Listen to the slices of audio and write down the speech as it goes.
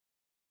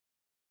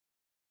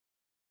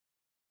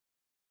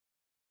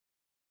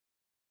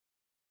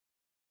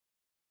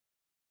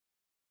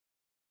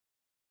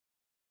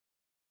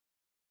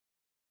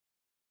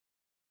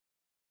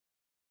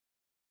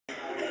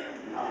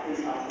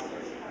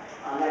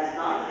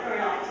not the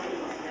current offices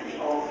in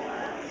the old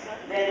plan.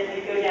 Then if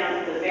you go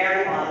down to the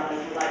very bottom,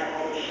 this is like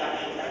all the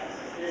structure that's,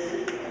 this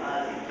is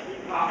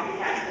property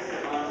taxes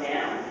have gone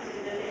down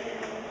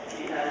significantly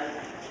because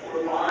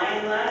we're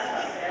buying less,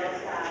 sales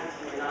tax,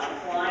 we're not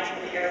flying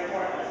to the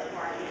airport, less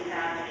parking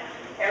tax,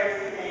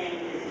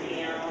 everything is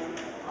down.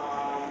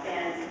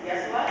 And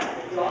guess what?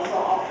 You also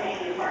all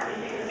paying your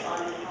parking tickets on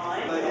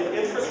time.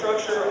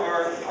 Infrastructure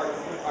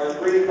are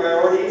three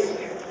priorities.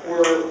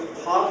 We're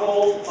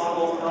potholes,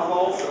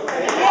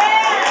 okay?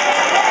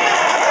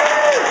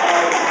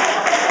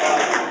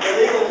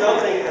 Illegal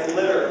dumping and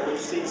litter, which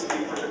seems to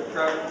be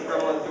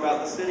prevalent throughout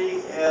the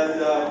city,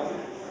 and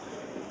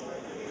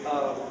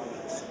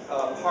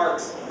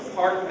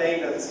park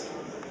maintenance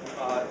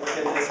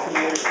within this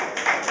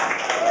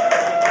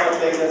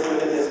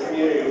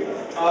community.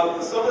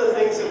 Some of the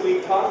things that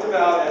we talked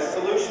about as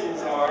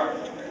solutions are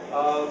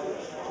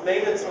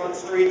maintenance on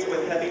streets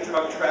with heavy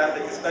truck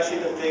traffic, especially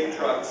the big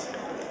trucks.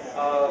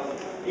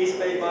 East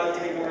Bay Mud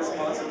taking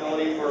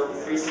responsibility for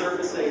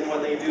resurfacing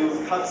when they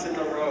do cuts in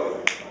the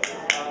road.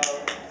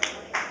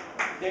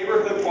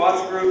 Neighborhood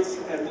watch groups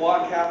and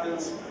block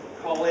captains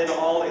call in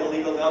all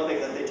illegal dumping,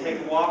 that they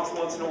take walks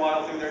once in a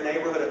while through their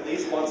neighborhood, at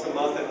least once a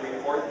month, and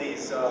report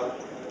these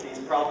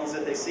problems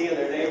that they see in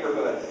their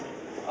neighborhood.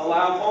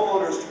 Allow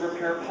homeowners to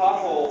repair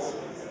potholes,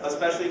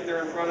 especially if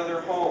they're in front of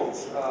their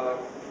homes.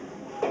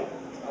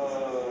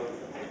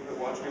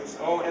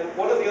 Oh, and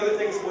one of the other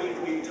things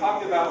we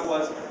talked about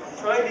was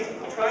trying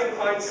to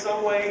find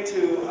some way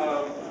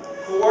to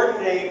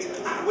coordinate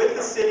with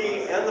the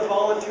city and the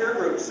volunteer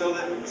groups so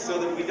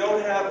that we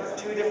don't have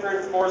two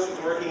different forces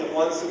working at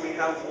once, and we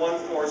have one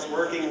force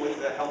working with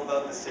the help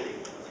of the city.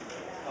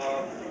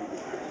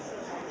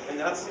 And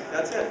that's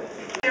it.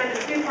 There are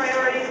the two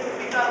priorities that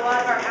we thought a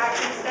lot of our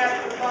action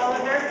steps would fall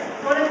under.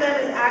 One of them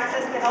is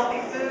access to healthy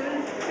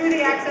food. Through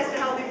the access to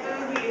healthy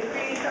food, we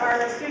increase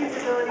our students'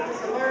 ability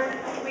to learn.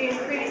 We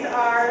increase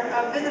our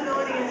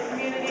visibility in the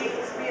community.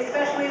 We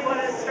especially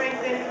want to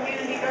strengthen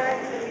community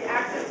gardens and the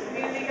access to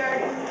community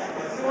gardens.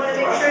 We want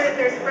to make sure that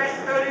there's fresh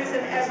produce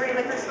in every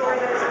liquor store.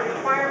 That is a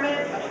requirement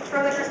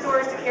for liquor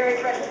stores to carry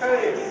fresh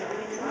produce.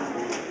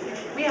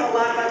 We have a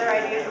lot of other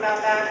ideas about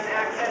that and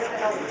access to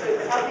healthy food.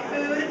 But healthy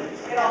food,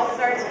 it all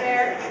starts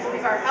there. We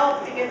believe our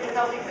health begins with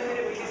healthy food.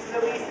 It reduces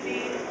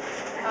obesity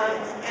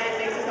and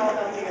makes us all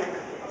healthier.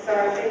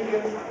 Sorry, thank you.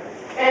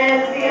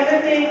 And the other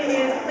thing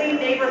is clean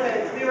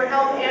neighborhoods. We were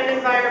health and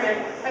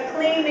environment. A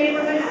clean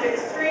neighborhood is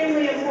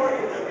extremely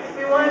important.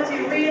 We want to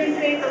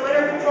reinstate the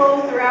litter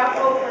patrol throughout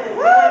Oakland.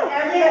 We want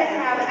everyone to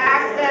have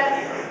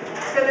access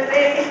so that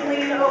they can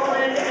clean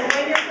Oakland. And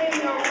when you're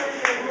cleaning Oakland,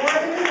 there's more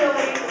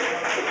visibility.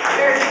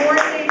 There's more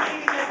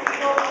safety because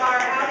people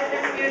are out in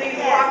their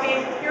communities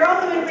walking. You're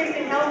also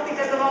increasing health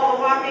because of all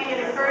the walking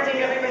and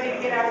encouraging everybody to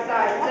get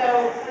outside.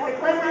 So the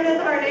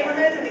cleanliness of our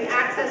neighborhoods and the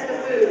access to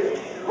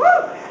food.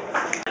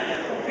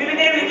 We've been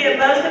able to get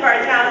most of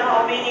our town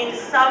hall meeting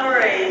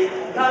summaries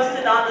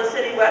posted on the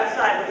city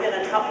website within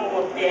a couple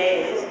of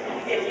days.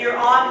 If you're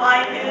on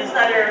my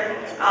newsletter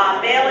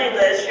mailing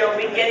list, you'll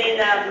be getting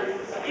them.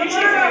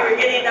 Usually we were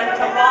getting them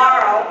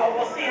tomorrow, but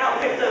we'll see how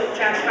quick those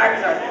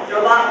transcribers are. There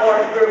are a lot more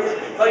groups,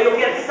 but you'll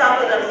get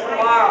some of them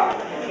tomorrow.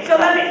 So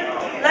let me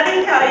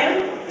tell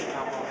you,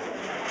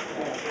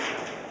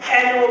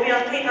 and it will be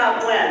on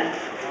P-Hub when?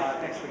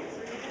 Next week.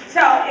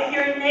 So if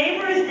your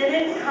neighbors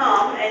didn't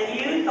come and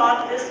you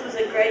thought this was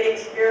a great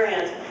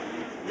experience,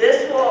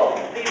 this will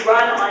be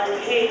run on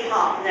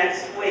K-Pop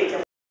next week.